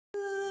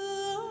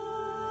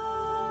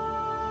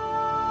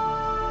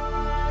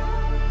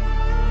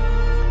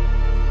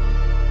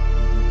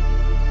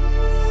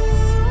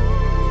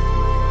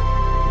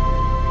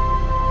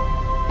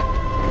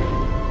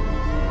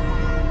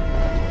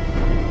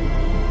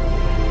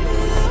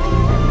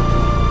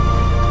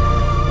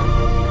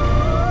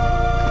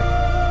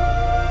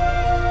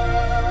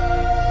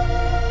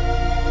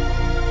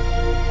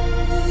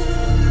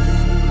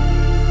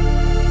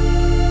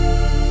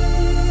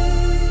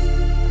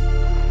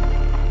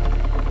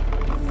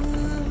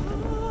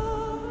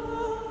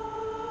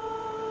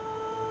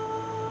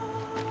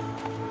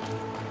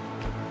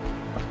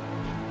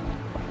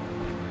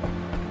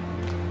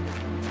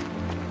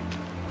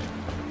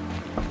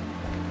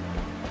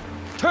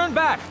Turn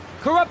back!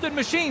 Corrupted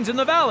machines in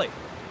the valley!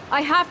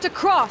 I have to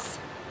cross!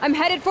 I'm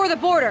headed for the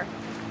border!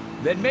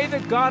 Then may the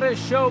goddess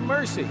show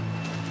mercy.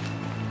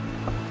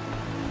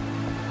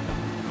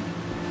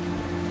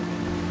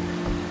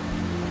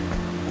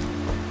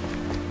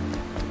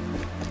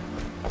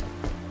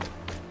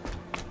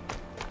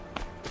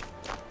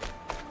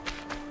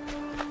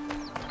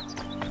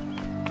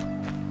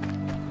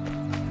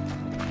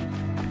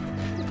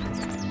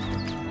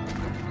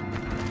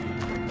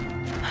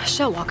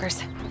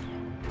 Shellwalkers.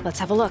 Let's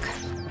have a look.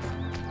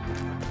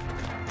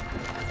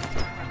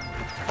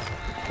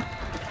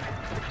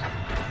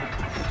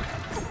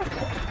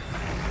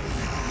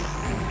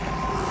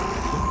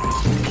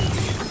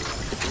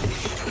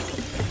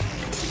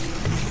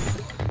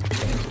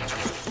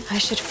 I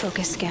should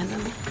focus scan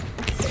them.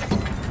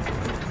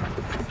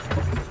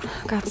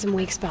 Got some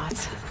weak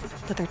spots,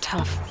 but they're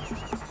tough.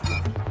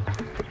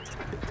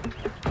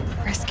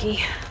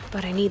 Risky,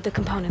 but I need the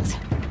components.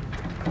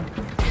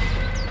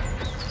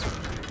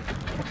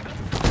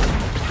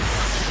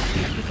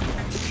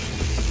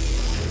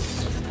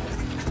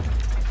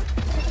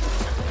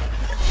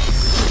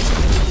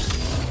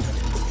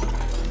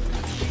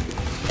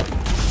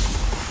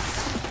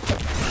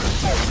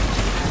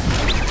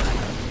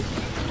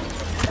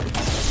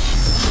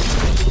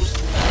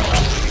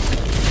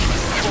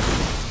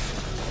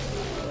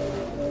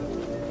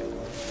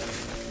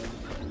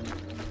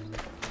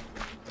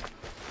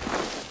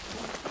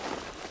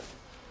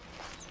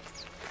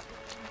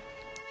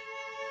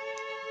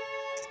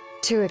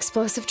 Two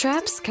explosive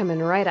traps coming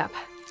right up.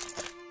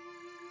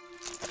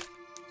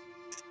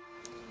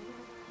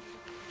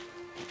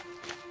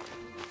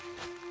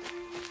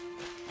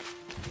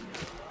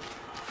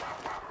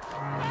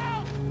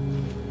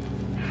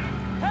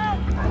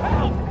 Help!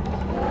 Help!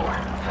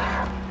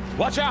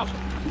 Watch out!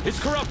 It's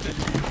corrupted!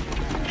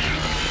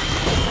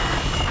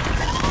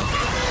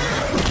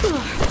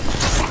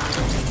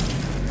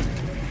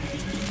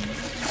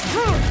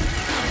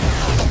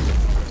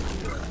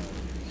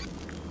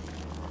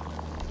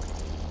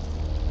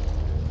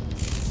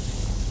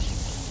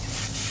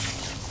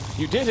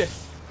 You did it!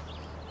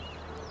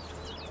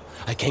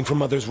 I came from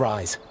Mother's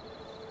Rise.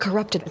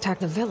 Corrupted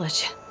attacked the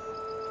village.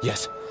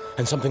 Yes,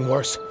 and something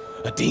worse.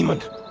 A demon.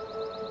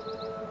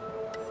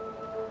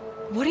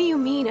 What do you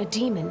mean, a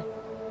demon?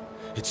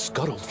 It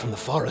scuttled from the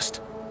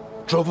forest.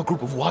 Drove a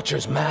group of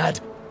Watchers mad.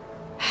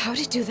 How'd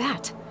it do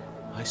that?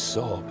 I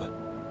saw, but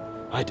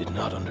I did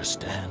not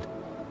understand.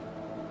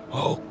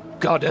 Oh,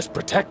 Goddess,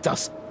 protect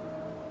us!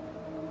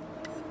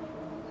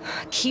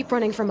 Keep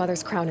running for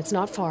Mother's crown, it's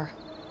not far.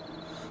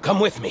 Come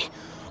with me,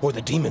 or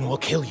the demon will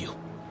kill you.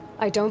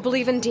 I don't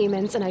believe in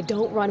demons, and I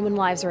don't run when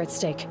lives are at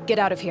stake. Get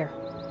out of here.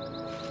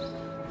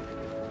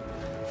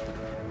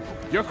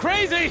 You're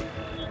crazy!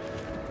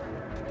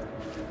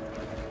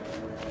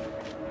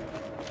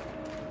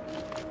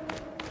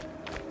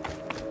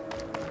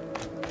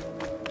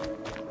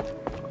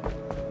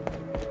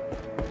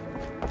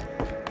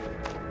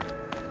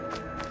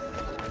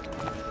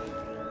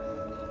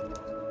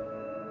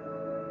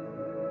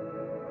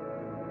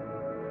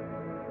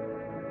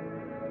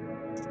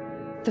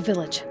 The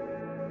village.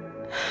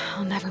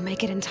 I'll never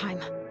make it in time.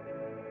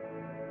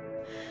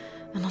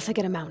 Unless I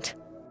get a mount.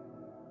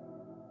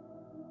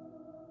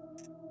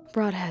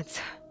 Broadheads.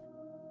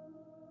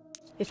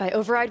 If I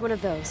override one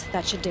of those,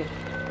 that should do.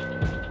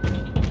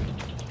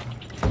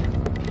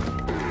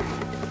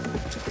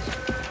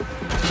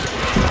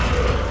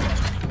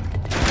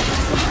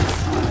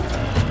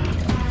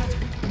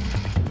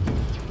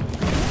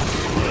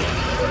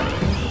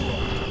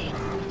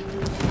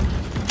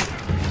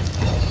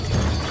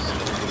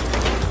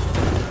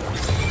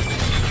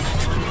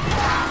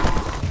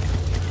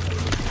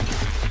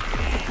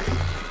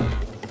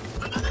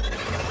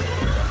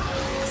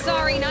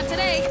 Sorry, not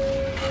today.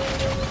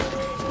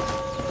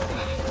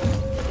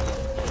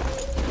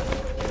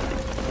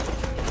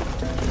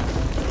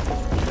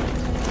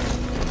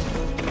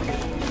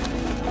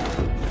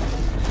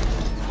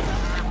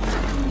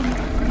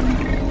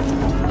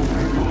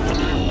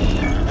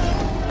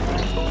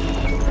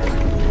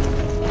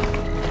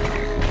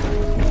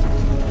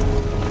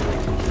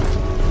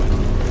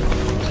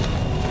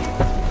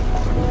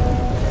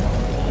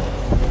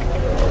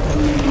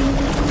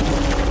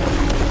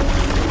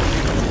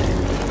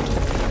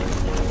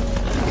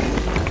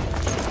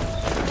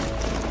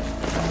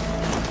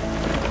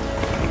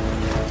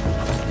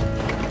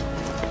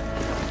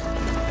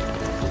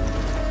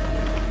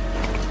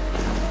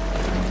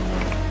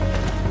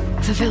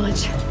 The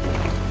village.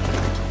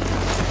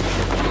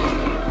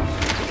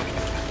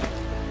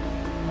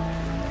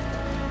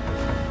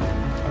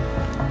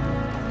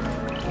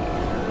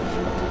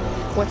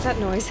 What's that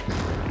noise?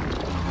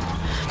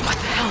 What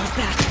the hell is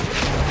that?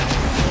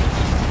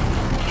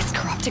 It's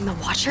corrupting the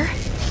Watcher?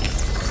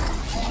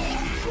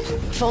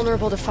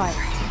 Vulnerable to fire.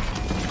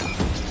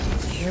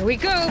 Here we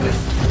go!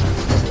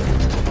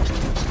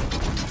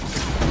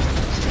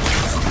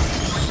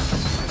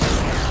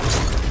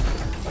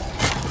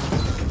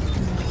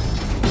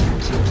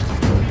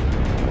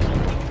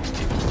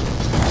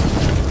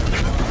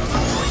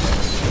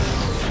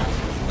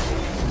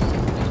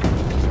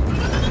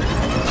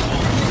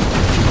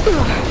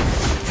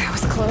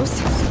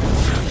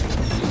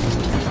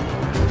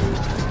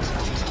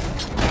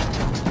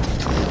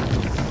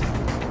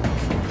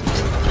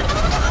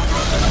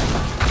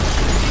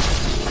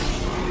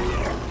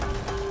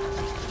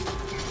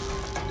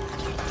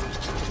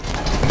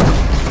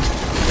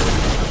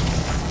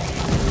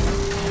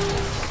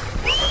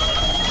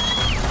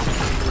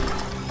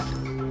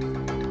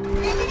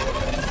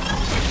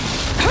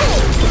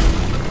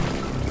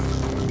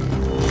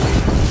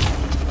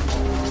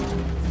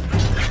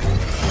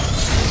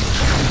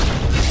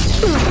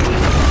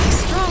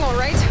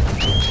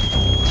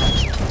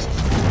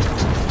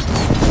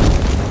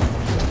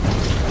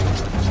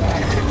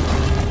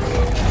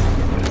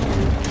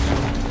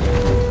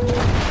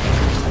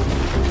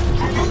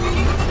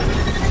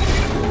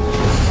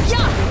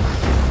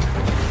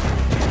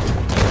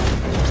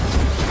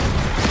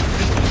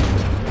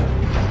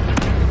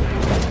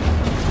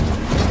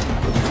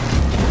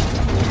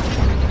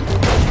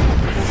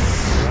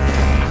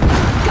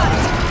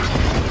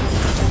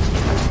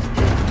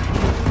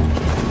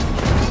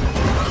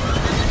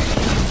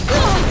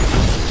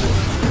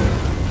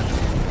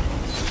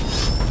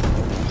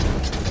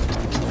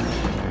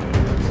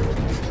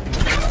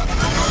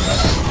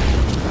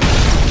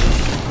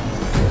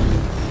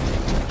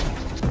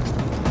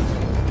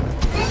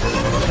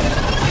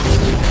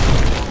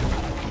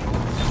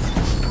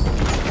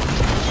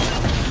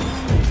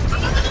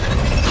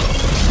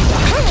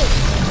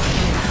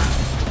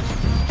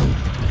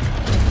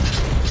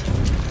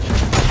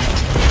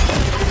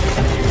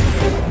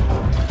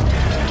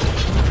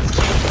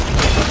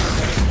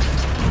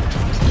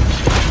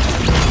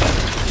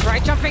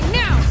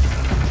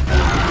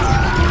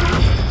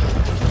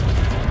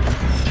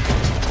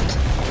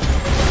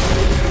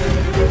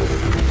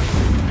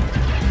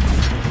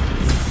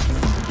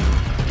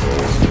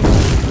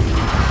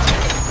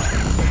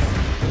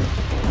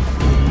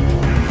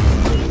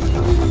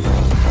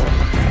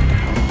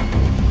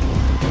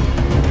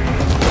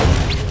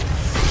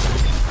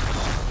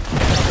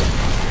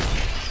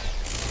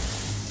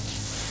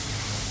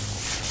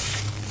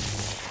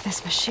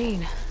 This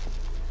machine,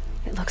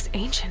 it looks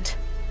ancient.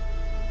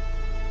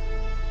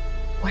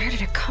 Where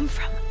did it come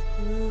from?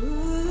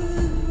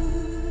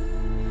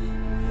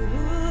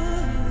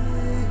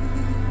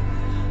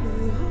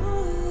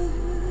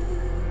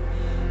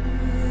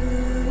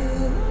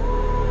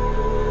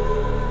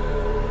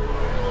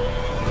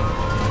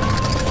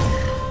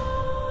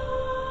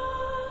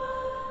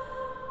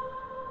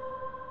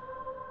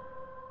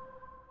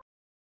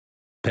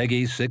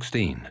 Peggy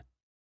 16.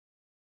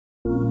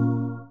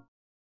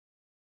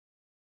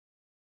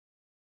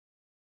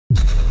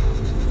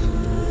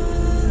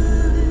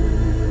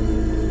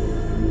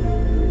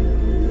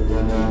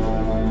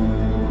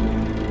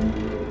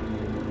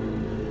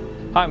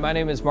 Hi, my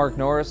name is Mark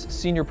Norris,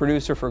 Senior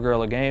Producer for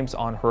Guerrilla Games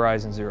on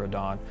Horizon Zero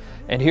Dawn.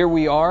 And here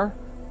we are,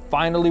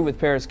 finally with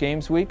Paris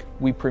Games Week.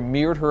 We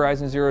premiered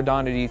Horizon Zero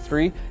Dawn at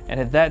E3,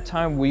 and at that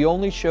time we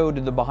only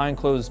showed the behind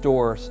closed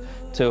doors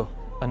to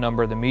a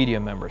number of the media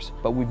members,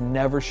 but we've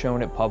never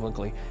shown it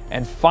publicly.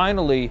 And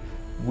finally,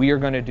 we are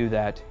going to do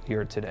that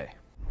here today.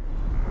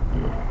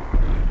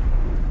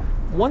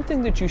 One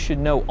thing that you should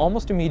know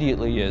almost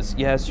immediately is,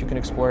 yes, you can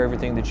explore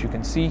everything that you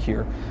can see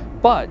here,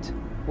 but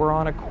we're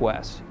on a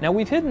quest. Now,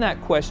 we've hidden that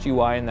quest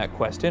UI and that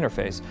quest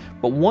interface,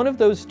 but one of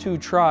those two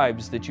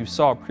tribes that you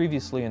saw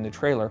previously in the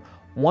trailer,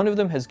 one of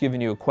them has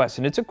given you a quest,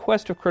 and it's a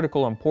quest of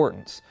critical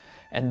importance.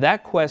 And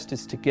that quest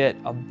is to get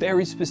a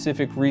very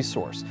specific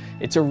resource.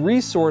 It's a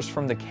resource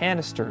from the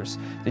canisters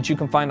that you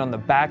can find on the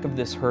back of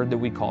this herd that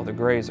we call the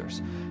grazers.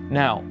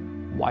 Now,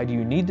 why do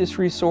you need this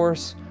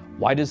resource?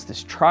 Why does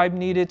this tribe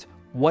need it?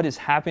 What is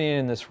happening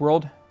in this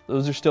world?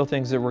 Those are still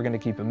things that we're going to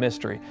keep a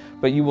mystery.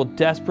 But you will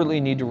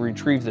desperately need to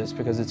retrieve this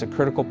because it's a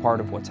critical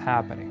part of what's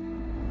happening.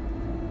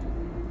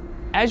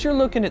 As you're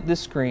looking at this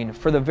screen,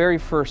 for the very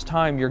first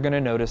time, you're going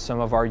to notice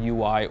some of our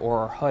UI or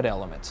our HUD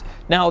elements.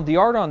 Now, the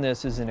art on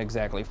this isn't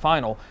exactly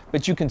final,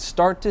 but you can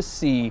start to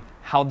see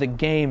how the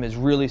game is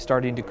really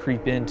starting to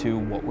creep into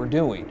what we're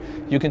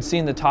doing. You can see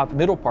in the top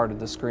middle part of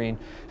the screen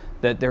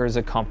that there is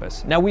a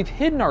compass. Now, we've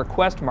hidden our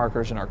quest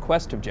markers and our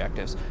quest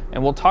objectives,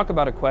 and we'll talk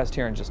about a quest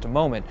here in just a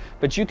moment,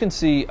 but you can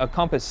see a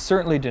compass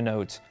certainly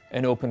denotes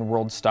an open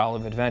world style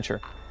of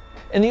adventure.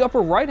 In the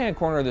upper right-hand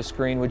corner of the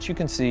screen, what you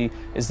can see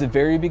is the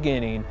very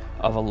beginning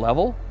of a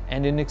level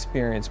and an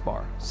experience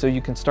bar. So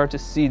you can start to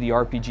see the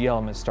RPG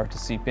elements start to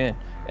seep in.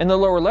 In the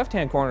lower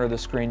left-hand corner of the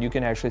screen, you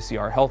can actually see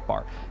our health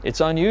bar. It's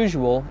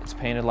unusual, it's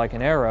painted like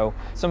an arrow.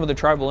 Some of the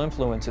tribal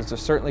influences are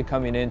certainly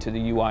coming into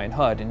the UI and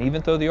HUD, and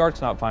even though the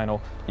art's not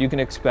final, you can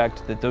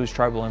expect that those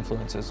tribal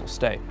influences will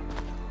stay.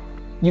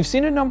 You've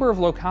seen a number of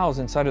locales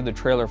inside of the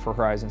trailer for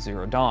Horizon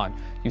Zero Dawn.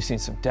 You've seen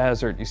some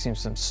desert, you've seen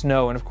some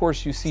snow, and of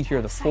course you see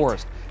here the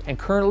forest. And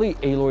currently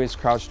Aloy is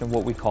crouched in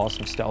what we call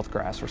some stealth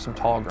grass or some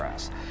tall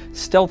grass.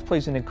 Stealth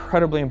plays an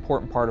incredibly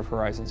important part of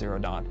Horizon Zero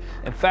Dawn.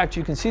 In fact,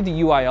 you can see the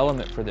UI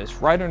element for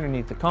this. Right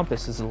underneath the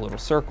compass is a little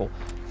circle.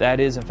 That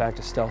is in fact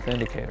a stealth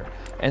indicator.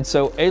 And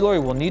so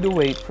Aloy will need to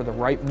wait for the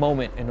right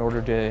moment in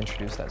order to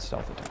introduce that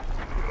stealth attack.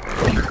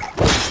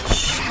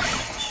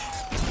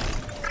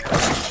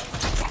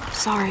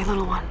 Sorry,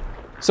 little one.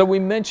 So we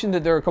mentioned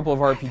that there are a couple of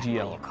RPG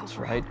elements,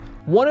 right?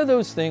 One of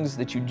those things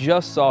that you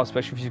just saw,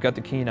 especially if you've got the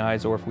keen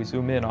eyes or if we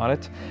zoom in on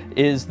it,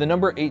 is the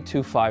number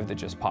 825 that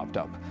just popped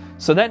up.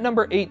 So that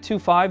number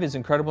 825 is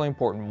incredibly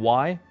important.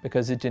 Why?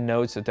 Because it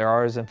denotes that there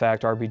are, in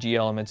fact, RPG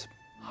elements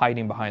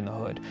hiding behind the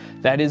hood.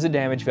 That is a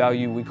damage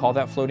value. We call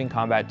that floating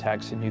combat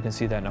text, and you can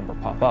see that number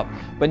pop up.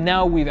 But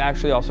now we've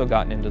actually also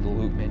gotten into the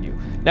loot menu.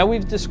 Now,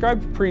 we've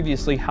described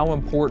previously how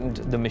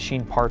important the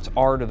machine parts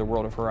are to the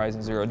world of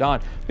Horizon Zero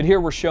Dawn, but here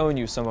we're showing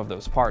you some of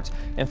those parts.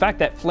 In fact,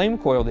 that flame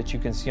coil that you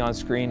can see on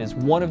screen is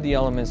one of the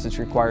elements that's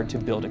required to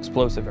build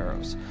explosive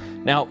arrows.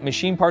 Now,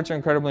 machine parts are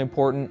incredibly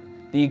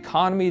important. The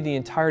economy, the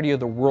entirety of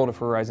the world of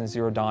Horizon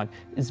Zero Dawn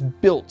is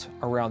built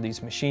around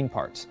these machine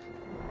parts.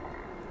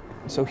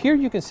 So here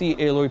you can see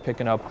Aloy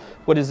picking up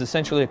what is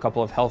essentially a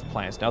couple of health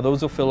plants. Now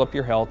those will fill up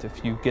your health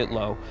if you get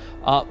low,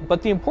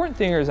 but the important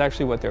thing here is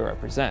actually what they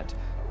represent.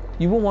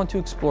 You will want to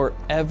explore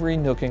every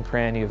nook and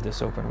cranny of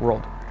this open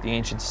world. The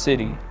ancient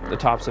city, the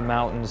tops of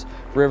mountains,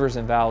 rivers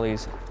and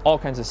valleys, all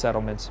kinds of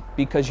settlements,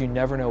 because you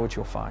never know what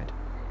you'll find.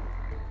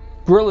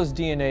 Guerrilla's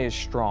DNA is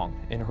strong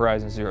in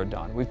Horizon Zero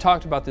Dawn. We've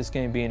talked about this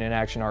game being an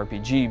action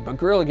RPG, but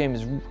Guerrilla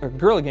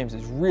Games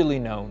is really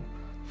known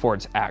for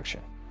its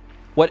action.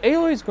 What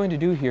Aloy is going to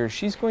do here,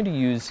 she's going to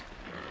use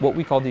what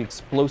we call the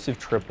explosive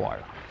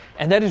tripwire.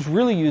 And that is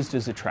really used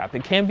as a trap.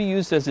 It can be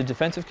used as a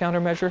defensive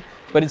countermeasure,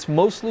 but it's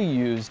mostly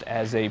used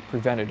as a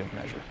preventative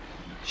measure.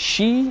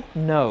 She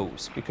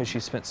knows, because she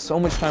spent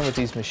so much time with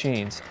these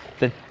machines,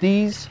 that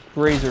these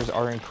grazers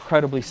are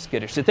incredibly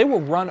skittish, that they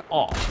will run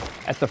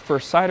off at the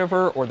first sight of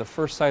her or the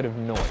first sight of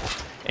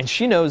noise. And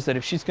she knows that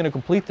if she's going to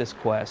complete this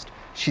quest,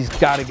 she's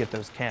got to get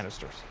those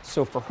canisters.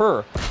 So for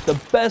her, the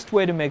best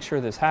way to make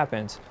sure this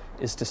happens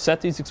is to set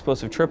these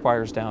explosive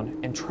tripwires down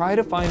and try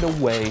to find a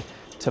way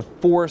to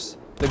force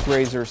the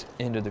grazers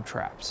into the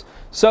traps.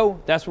 So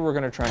that's what we're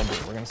going to try and do.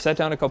 We're going to set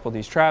down a couple of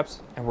these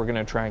traps and we're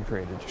going to try and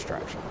create a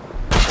distraction.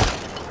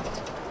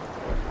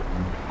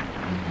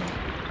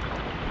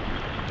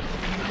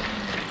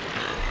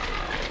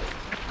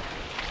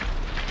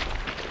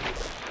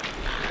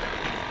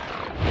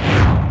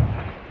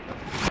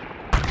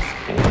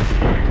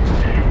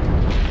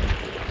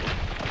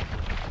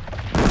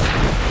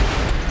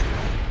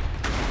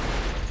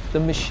 the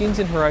machines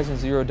in Horizon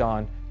Zero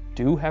Dawn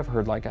do have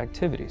herd-like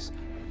activities.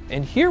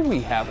 And here we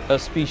have a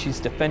species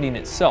defending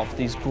itself,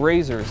 these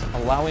grazers,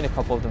 allowing a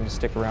couple of them to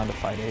stick around to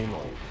fight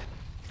Aloy.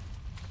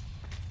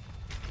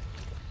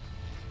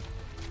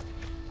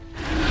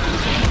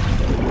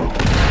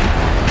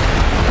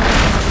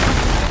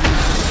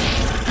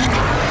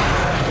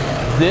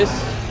 This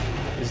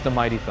is the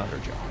mighty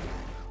Thunderjaw.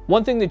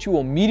 One thing that you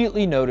will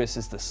immediately notice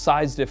is the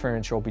size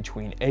differential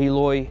between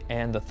Aloy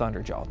and the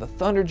Thunderjaw. The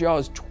Thunderjaw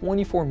is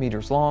 24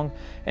 meters long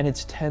and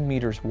it's 10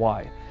 meters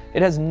wide.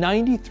 It has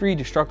 93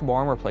 destructible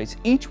armor plates,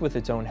 each with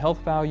its own health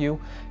value,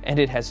 and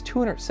it has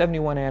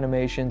 271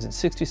 animations and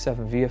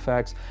 67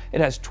 VFX.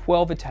 It has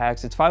 12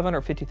 attacks, it's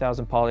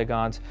 550,000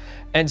 polygons.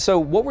 And so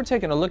what we're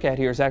taking a look at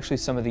here is actually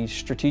some of the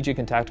strategic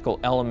and tactical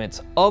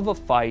elements of a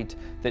fight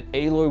that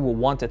Aloy will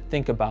want to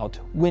think about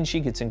when she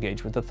gets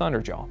engaged with the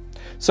Thunderjaw.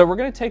 So we're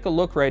going to take a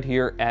look right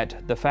here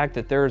at the fact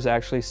that there is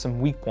actually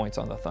some weak points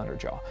on the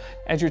Thunderjaw.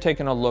 As you're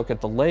taking a look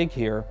at the leg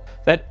here,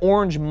 that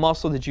orange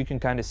muscle that you can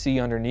kind of see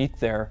underneath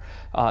there,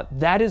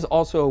 that is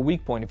also a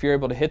weak point. If you're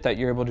able to hit that,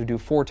 you're able to do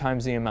 4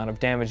 times the amount of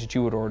damage that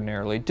you would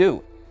ordinarily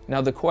do. Now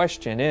the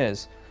question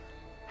is,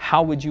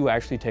 how would you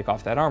actually take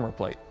off that armor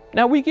plate?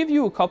 Now we give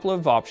you a couple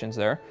of options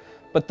there,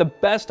 but the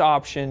best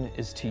option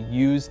is to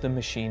use the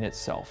machine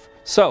itself.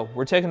 So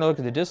we're taking a look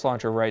at the disc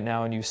launcher right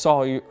now, and you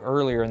saw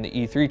earlier in the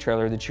E3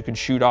 trailer that you can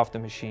shoot off the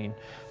machine.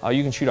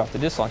 You can shoot off the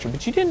disc launcher,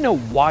 but you didn't know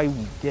why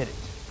we did it.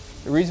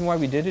 The reason why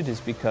we did it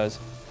is because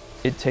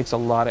it takes a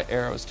lot of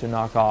arrows to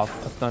knock off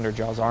a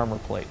Thunderjaw's armor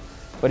plate.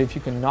 But if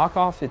you can knock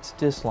off its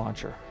disc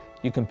launcher,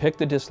 you can pick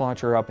the disc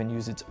launcher up and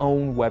use its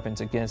own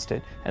weapons against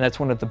it, and that's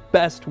one of the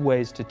best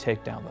ways to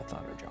take down the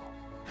Thunderjaw.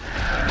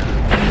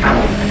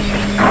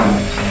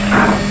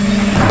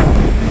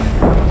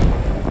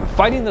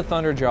 Fighting the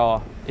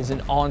Thunderjaw is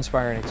an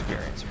awe-inspiring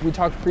experience. We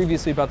talked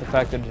previously about the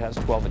fact that it has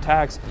 12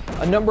 attacks.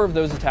 A number of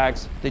those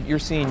attacks that you're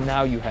seeing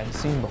now you hadn't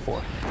seen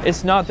before.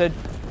 It's not that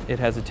it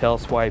has a tail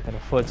swipe and a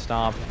foot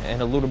stomp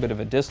and a little bit of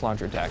a disc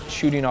launcher attack.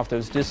 Shooting off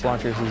those disc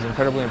launchers is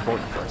incredibly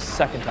important for a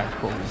second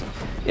tactical reason.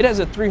 It has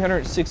a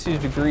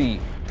 360-degree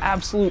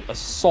absolute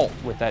assault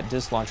with that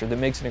disc launcher that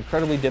makes it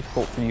incredibly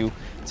difficult for you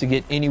to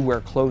get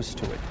anywhere close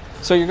to it.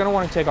 So you're going to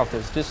want to take off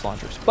those disc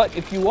launchers. But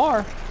if you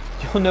are,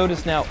 you'll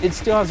notice now it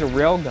still has a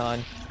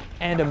railgun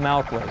and a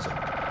mouth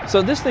laser.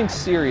 So this thing's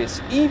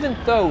serious. Even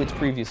though it's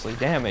previously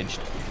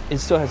damaged, it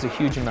still has a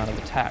huge amount of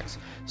attacks.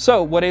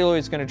 So what Aloy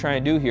is going to try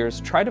and do here is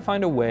try to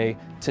find a way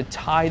to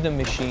tie the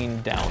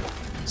machine down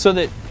so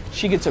that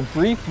she gets a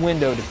brief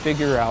window to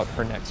figure out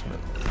her next move.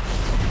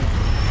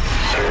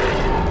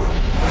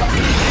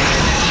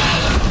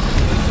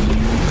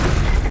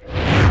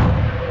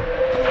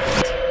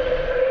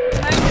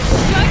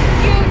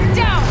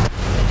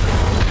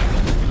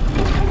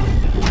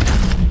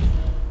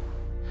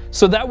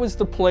 So that was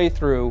the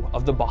playthrough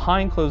of the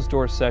behind closed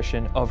doors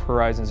session of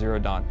Horizon Zero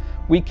Dawn.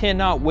 We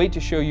cannot wait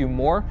to show you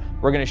more.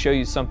 We're going to show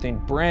you something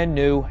brand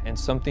new and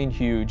something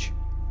huge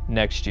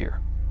next year.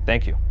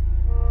 Thank you.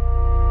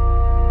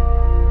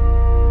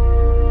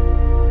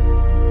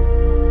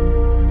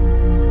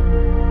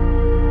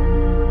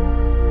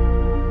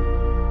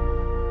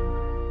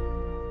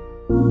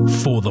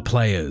 For the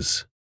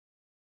players.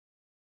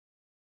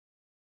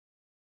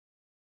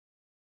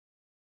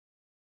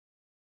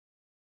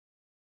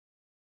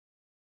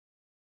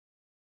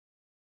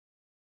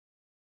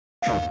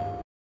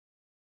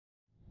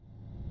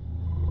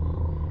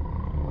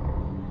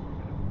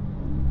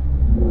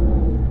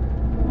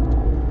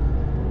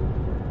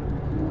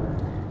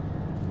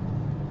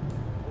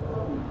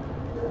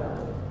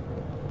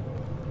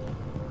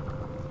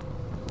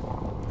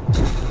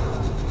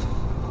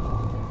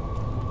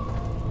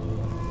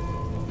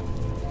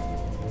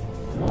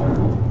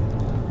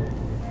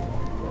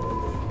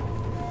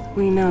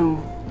 We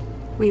know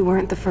we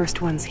weren't the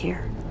first ones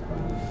here.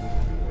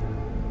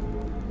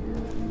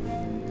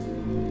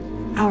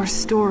 Our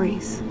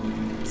stories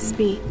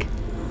speak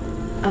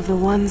of the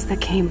ones that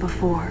came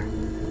before.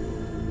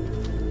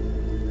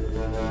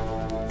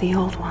 The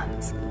old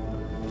ones.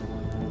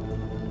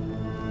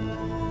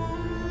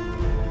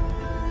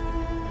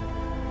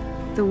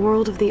 The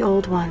world of the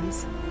old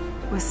ones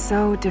was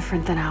so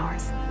different than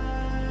ours.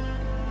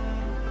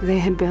 They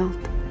had built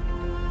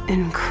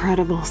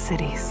incredible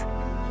cities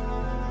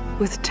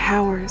with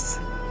towers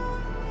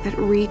that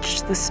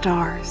reached the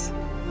stars.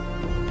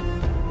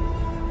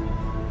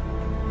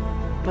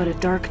 But a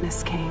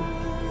darkness came,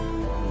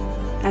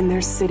 and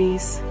their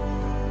cities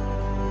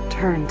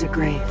turned to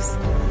graves.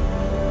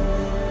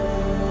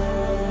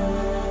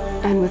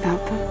 And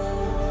without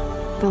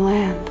them, the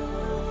land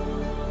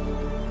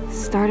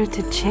started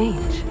to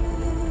change.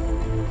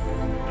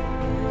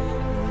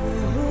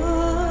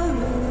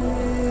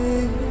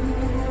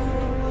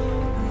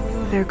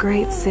 Their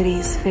great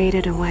cities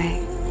faded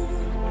away.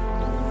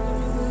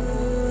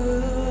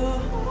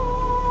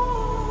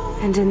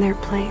 And in their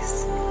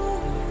place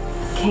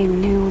came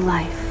new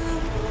life.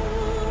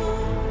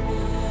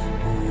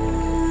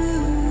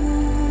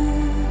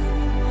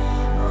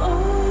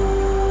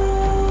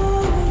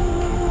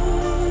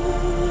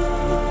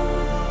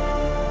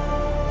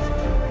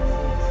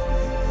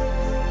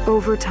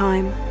 Over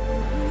time,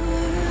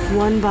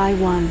 one by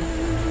one,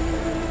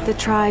 the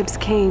tribes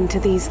came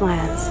to these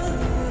lands.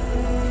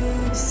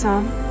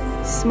 Some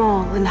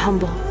small and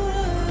humble,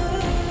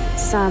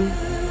 some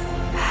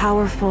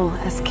powerful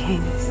as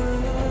kings.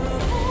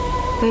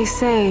 They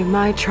say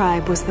my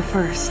tribe was the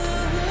first.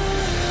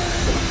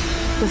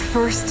 The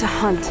first to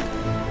hunt.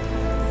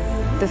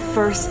 The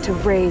first to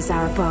raise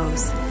our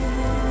bows.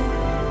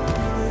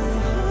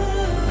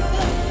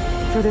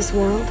 For this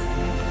world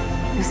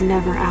is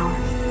never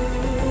ours.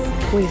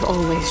 We've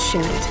always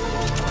shared it.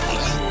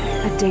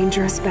 A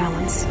dangerous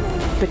balance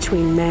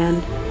between man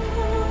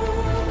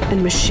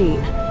and machine.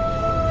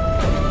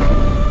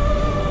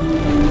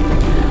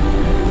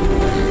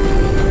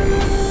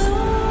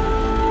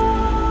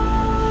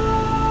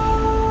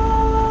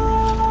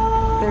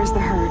 There's the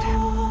herd.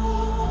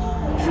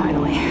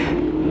 Finally.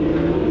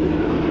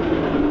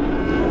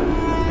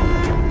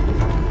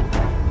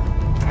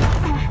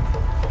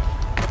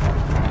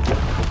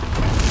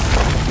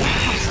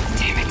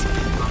 Damn it.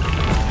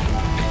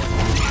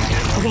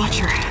 A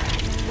watcher.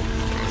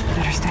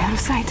 Better stay out of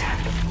sight.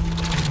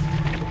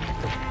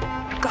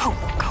 Go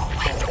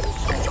away.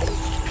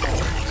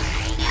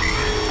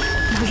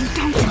 No, you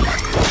don't.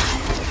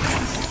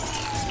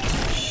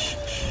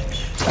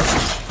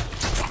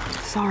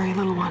 Sorry,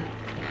 little one.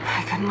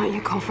 I couldn't let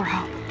you call for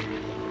help.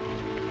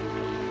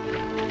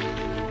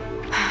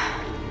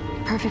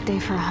 Perfect day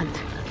for a hunt.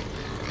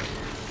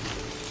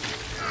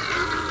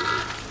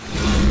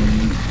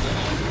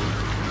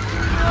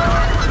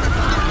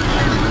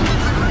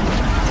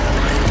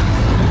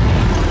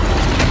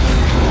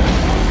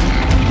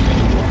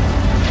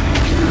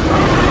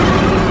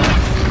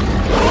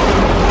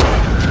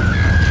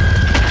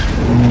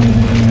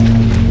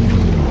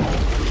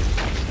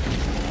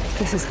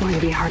 This is going to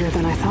be harder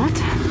than I thought.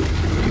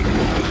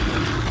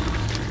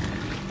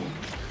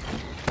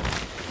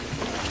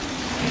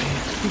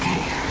 Okay,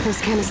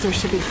 this canister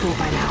should be full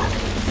by now.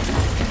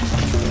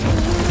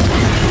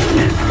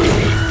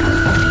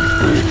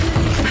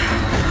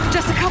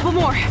 Just a couple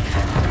more.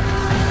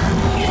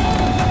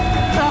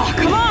 Oh,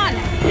 come on!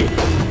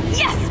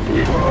 Yes!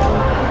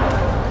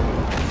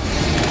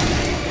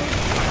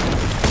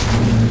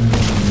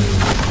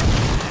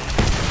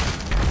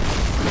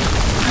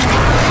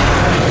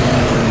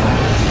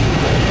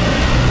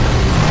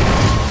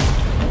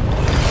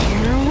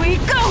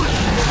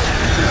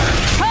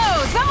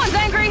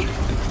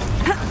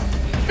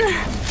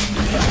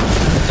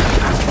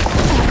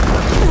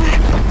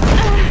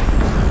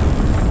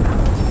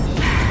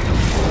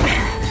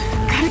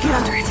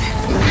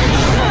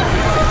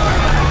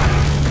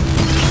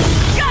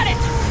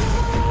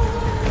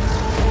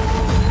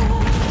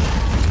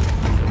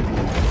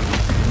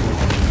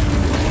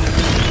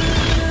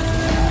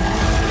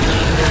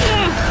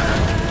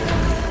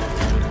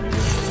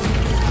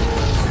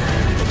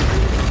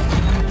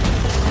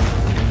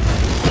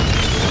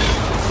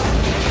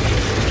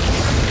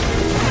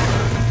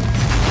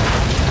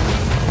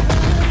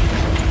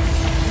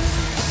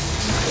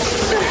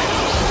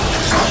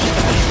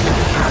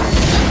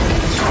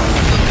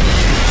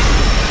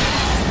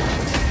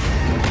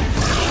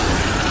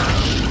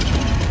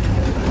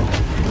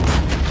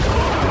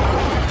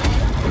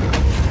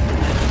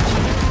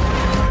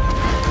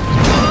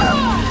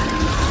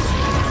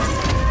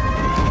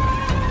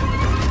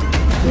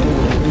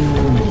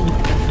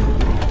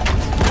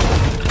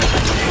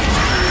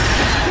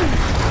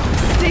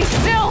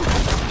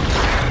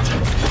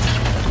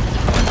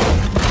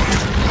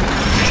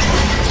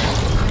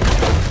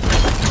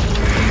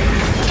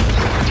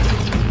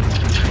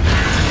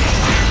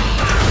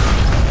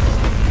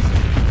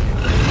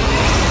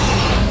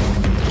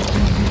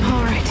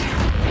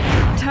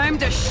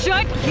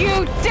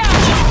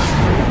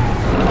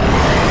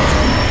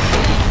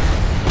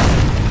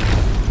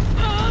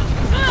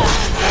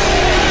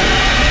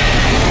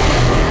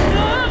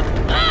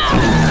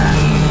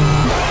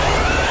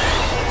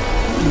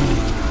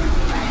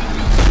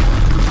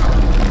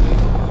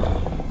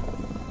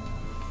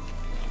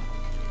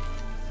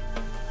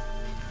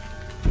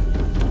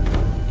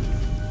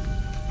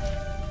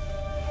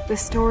 The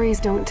stories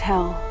don't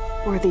tell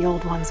where the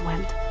old ones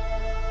went.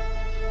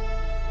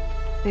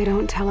 They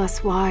don't tell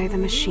us why the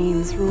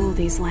machines rule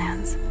these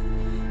lands.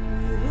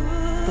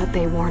 But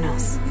they warn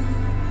us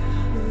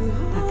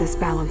that this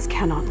balance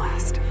cannot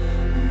last.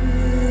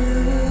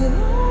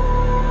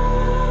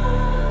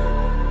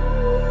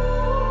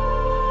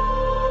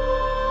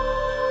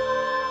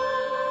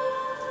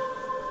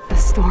 The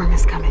storm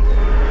is coming.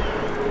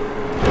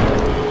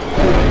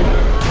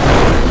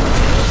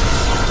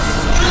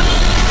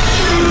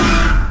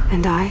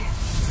 And I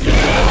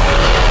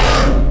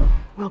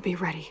will be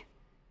ready.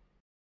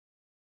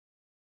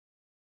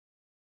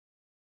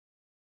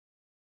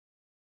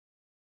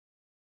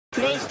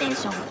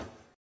 PlayStation